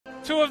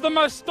Two of the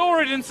most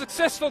storied and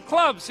successful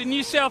clubs in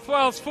New South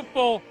Wales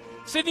football,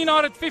 Sydney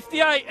United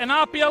 58 and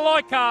APIA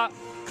Leichhardt,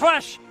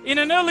 clash in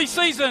an early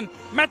season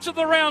match of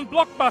the round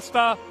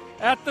blockbuster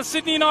at the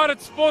Sydney United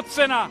Sports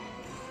Centre.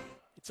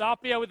 It's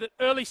APIA with an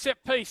early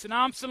set piece, and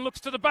Armson looks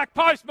to the back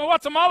post.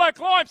 Mawatamalo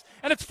climbs,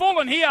 and it's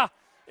fallen here.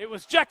 It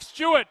was Jack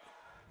Stewart.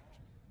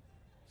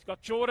 He's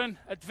got Jordan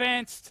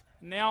advanced.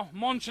 Now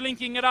Monge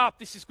linking it up.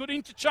 This is good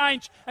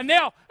interchange. And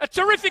now a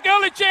terrific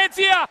early chance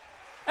here.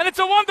 And it's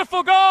a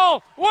wonderful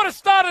goal. What a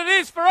start it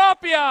is for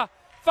APIA.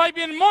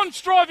 Fabian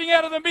Monge driving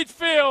out of the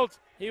midfield.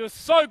 He was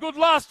so good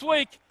last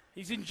week.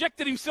 He's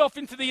injected himself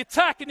into the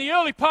attack in the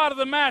early part of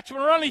the match.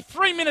 We're only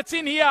 3 minutes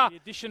in here. The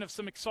addition of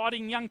some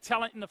exciting young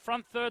talent in the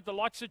front third, the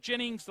likes of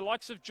Jennings, the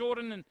likes of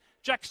Jordan and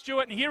Jack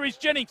Stewart. And here is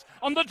Jennings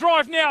on the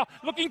drive now,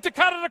 looking to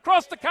cut it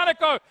across to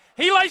Kaneko.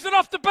 He lays it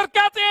off to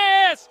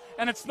Perkates,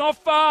 and it's not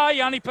far.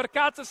 Yanni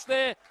Perkates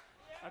there.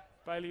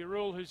 Bailey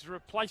Rule, who's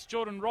replaced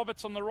Jordan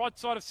Roberts on the right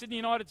side of Sydney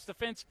United's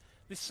defence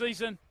this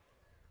season.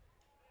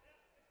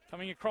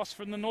 Coming across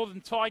from the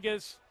Northern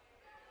Tigers.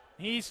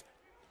 Here's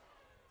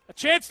a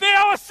chance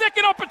now, a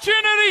second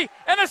opportunity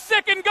and a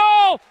second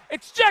goal.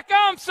 It's Jack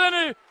Armson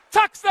who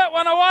tucks that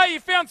one away. He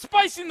found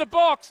space in the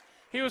box.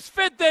 He was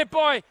fed there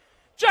by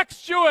Jack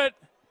Stewart.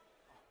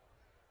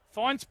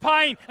 Finds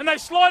Payne, and they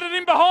slide it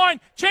in behind.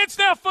 Chance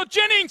now for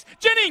Jennings.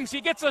 Jennings,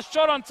 he gets a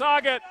shot on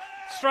target.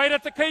 Straight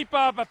at the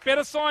keeper, but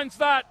better signs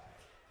that.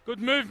 Good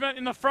movement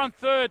in the front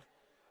third.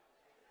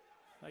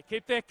 They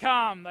keep their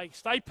calm. They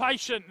stay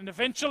patient, and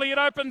eventually it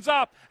opens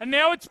up. And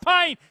now it's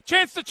Payne.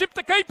 Chance to chip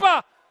the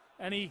keeper.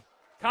 And he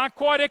can't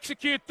quite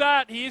execute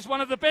that. He is one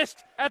of the best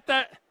at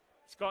that.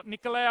 He's got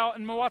Nicolau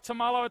and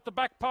Mawatamalo at the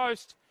back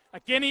post.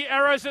 Again, he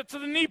arrows it to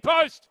the knee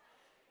post.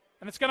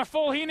 And it's going to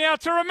fall here now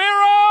to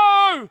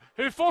Romero,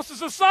 who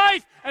forces a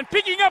save. And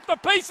picking up the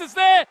pieces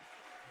there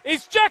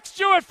is Jack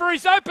Stewart for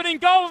his opening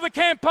goal of the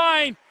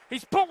campaign.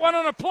 He's put one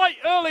on a plate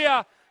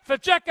earlier for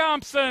Jack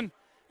Armson.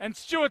 And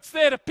Stewart's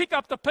there to pick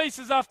up the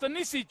pieces after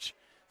Nisic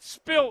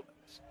spilt.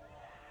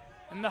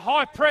 And the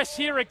high press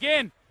here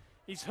again.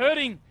 He's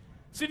hurting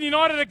Sydney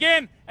United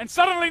again. And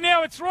suddenly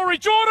now it's Rory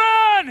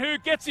Jordan who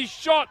gets his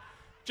shot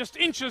just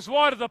inches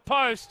wide of the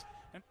post.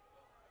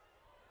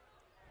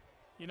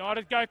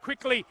 United go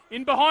quickly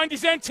in behind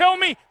is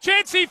Antelmi.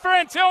 Chance here for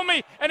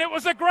Antelmi, and it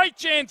was a great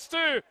chance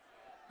too.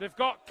 They've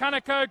got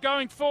Kaneko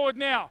going forward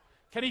now.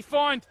 Can he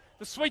find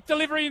the sweet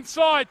delivery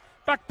inside?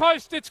 Back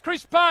post, it's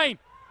Chris Payne.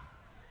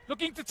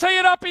 Looking to tee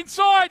it up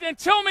inside,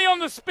 Antelmi on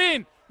the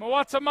spin.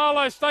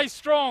 Mawatamalo stays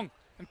strong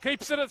and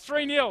keeps it at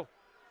 3-0.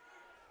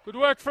 Good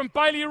work from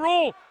Bailey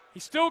Rule.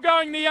 He's still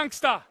going, the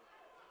youngster.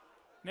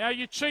 Now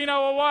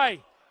Uchino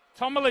away.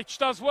 Tomilic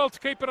does well to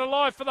keep it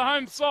alive for the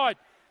home side.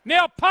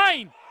 Now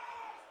Payne,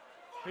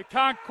 who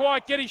can't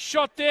quite get his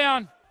shot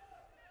down.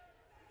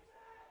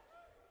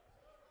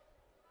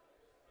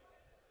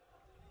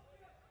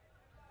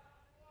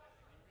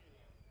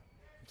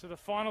 To the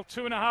final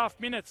 2.5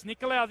 minutes.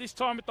 Nicolau this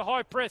time with the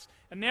high press.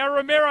 And now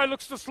Romero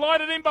looks to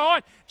slide it in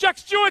behind. Jack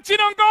Stewart's in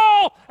on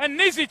goal. And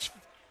Nisic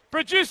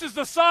produces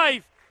the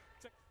save.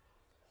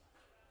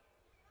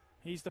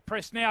 Here's the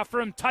press now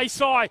from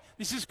Taisai.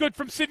 This is good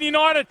from Sydney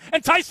United.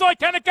 And Taisai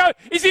Kaneko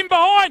is in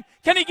behind.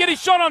 Can he get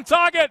his shot on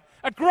target?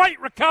 A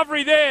great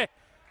recovery there.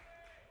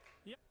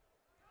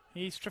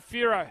 Here's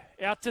Trefiro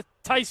out to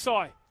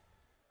Taisai.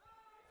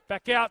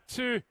 Back out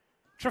to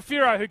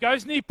Trefiro, who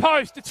goes near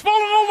post. It's fallen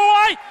all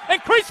the way.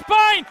 And Chris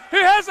Payne, who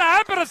has a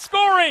habit of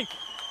scoring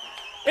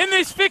in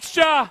this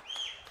fixture,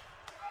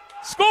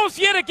 scores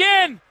yet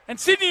again. And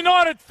Sydney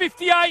United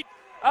 58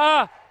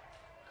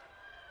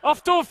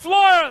 off to a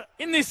flyer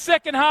in this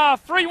second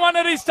half. 3-1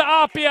 it is to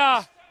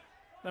APIA,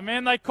 the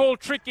man they call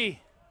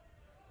Tricky.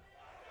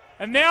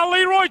 And now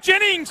Leroy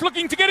Jennings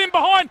looking to get in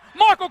behind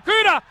Michael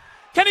Kuda.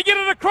 Can he get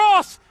it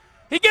across?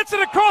 He gets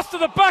it across to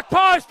the back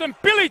post, and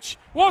Bilic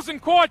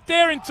wasn't quite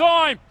there in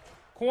time.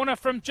 Corner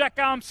from Jack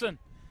Armson.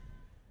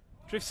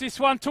 Drifts this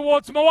one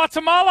towards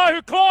Mawatamalo,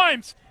 who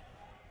climbs.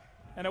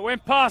 And it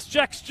went past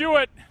Jack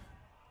Stewart.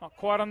 Not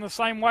quite on the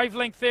same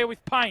wavelength there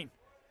with Payne.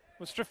 It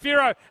was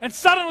Trefiro. And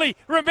suddenly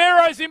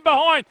Romero's in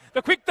behind.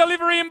 The quick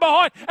delivery in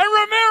behind. And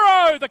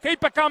Romero, the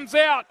keeper, comes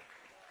out.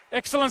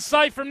 Excellent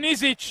save from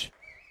Nisic.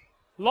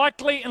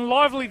 Likely and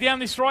lively down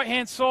this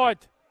right-hand side.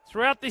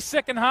 Throughout this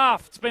second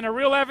half, it's been a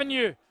real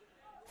avenue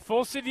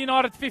for Sydney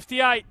United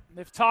 58.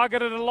 They've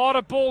targeted a lot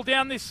of ball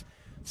down this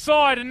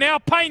side, and now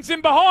Payne's in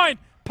behind.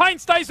 Payne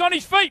stays on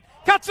his feet,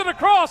 cuts it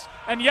across,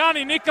 and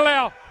Yanni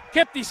Nicolau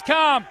kept his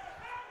calm.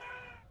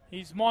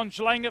 Here's Monge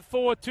laying it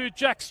forward to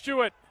Jack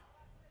Stewart,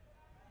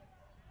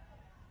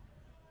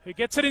 who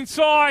gets it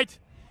inside,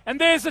 and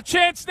there's a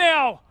chance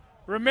now.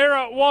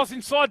 Romero was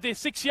inside their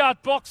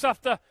 6-yard box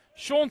after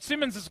Sean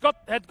Simmons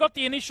had got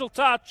the initial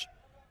touch.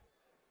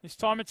 This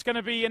time it's going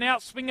to be an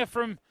outswinger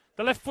from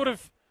the left foot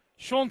of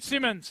Sean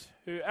Simmons,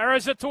 who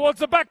arrows it towards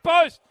the back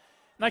post.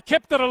 And they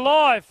kept it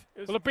alive.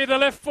 Will it be the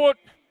left foot?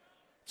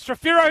 It's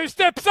Trefiro who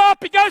steps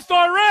up. He goes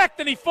direct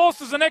and he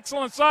forces an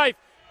excellent save.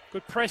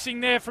 Good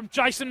pressing there from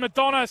Jason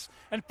Madonis.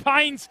 And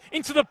Payne's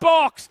into the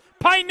box.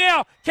 Payne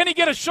now, can he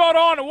get a shot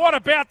on? And what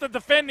about the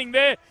defending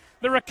there?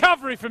 The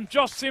recovery from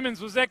Josh Simmons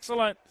was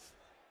excellent.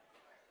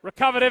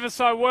 Recovered ever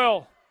so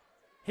well.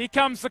 Here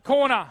comes the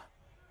corner.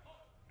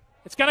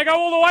 It's going to go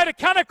all the way to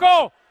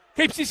Kaneko.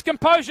 Keeps his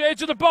composure,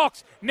 edge of the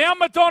box. Now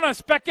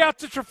Madonis back out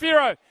to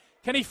Trefiro.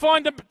 Can he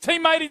find a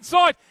teammate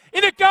inside?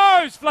 In it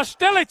goes!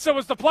 Vlašteljica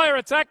was the player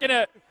attacking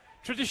it.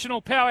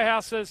 Traditional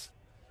powerhouses.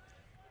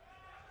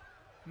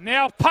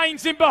 Now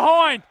Payne's in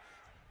behind.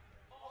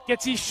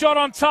 Gets his shot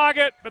on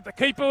target, but the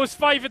keeper was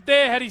favoured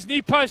there, had his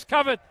knee post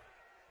covered.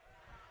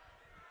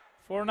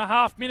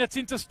 4.5 minutes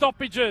into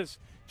stoppages.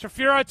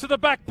 Trefiro to the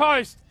back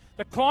post.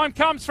 The climb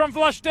comes from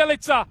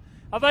Vlašteljica.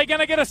 Are they going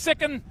to get a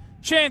second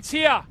chance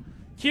here?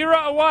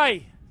 Kira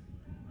away.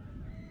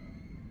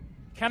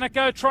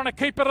 Kaneko trying to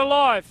keep it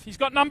alive. He's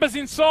got numbers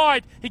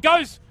inside. He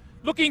goes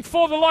looking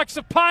for the likes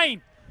of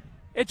Payne.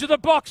 Edge of the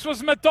box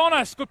was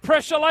Madonis. Good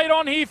pressure laid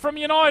on here from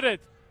United.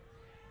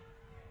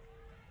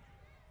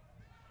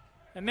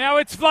 And now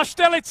it's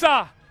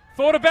Vlašteljica.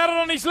 Thought about it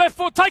on his left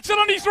foot. Takes it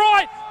on his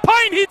right.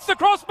 Payne hits the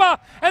crossbar.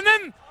 And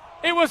then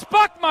it was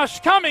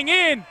Buckmush coming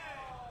in.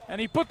 And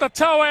he put the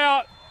toe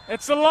out.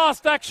 It's the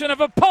last action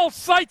of a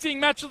pulsating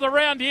match of the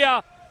round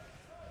here.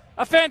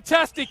 A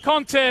fantastic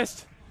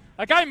contest.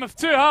 A game of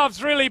two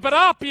halves, really. But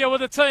APIA were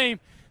the team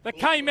that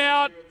came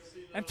out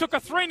and took a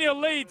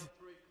 3-0 lead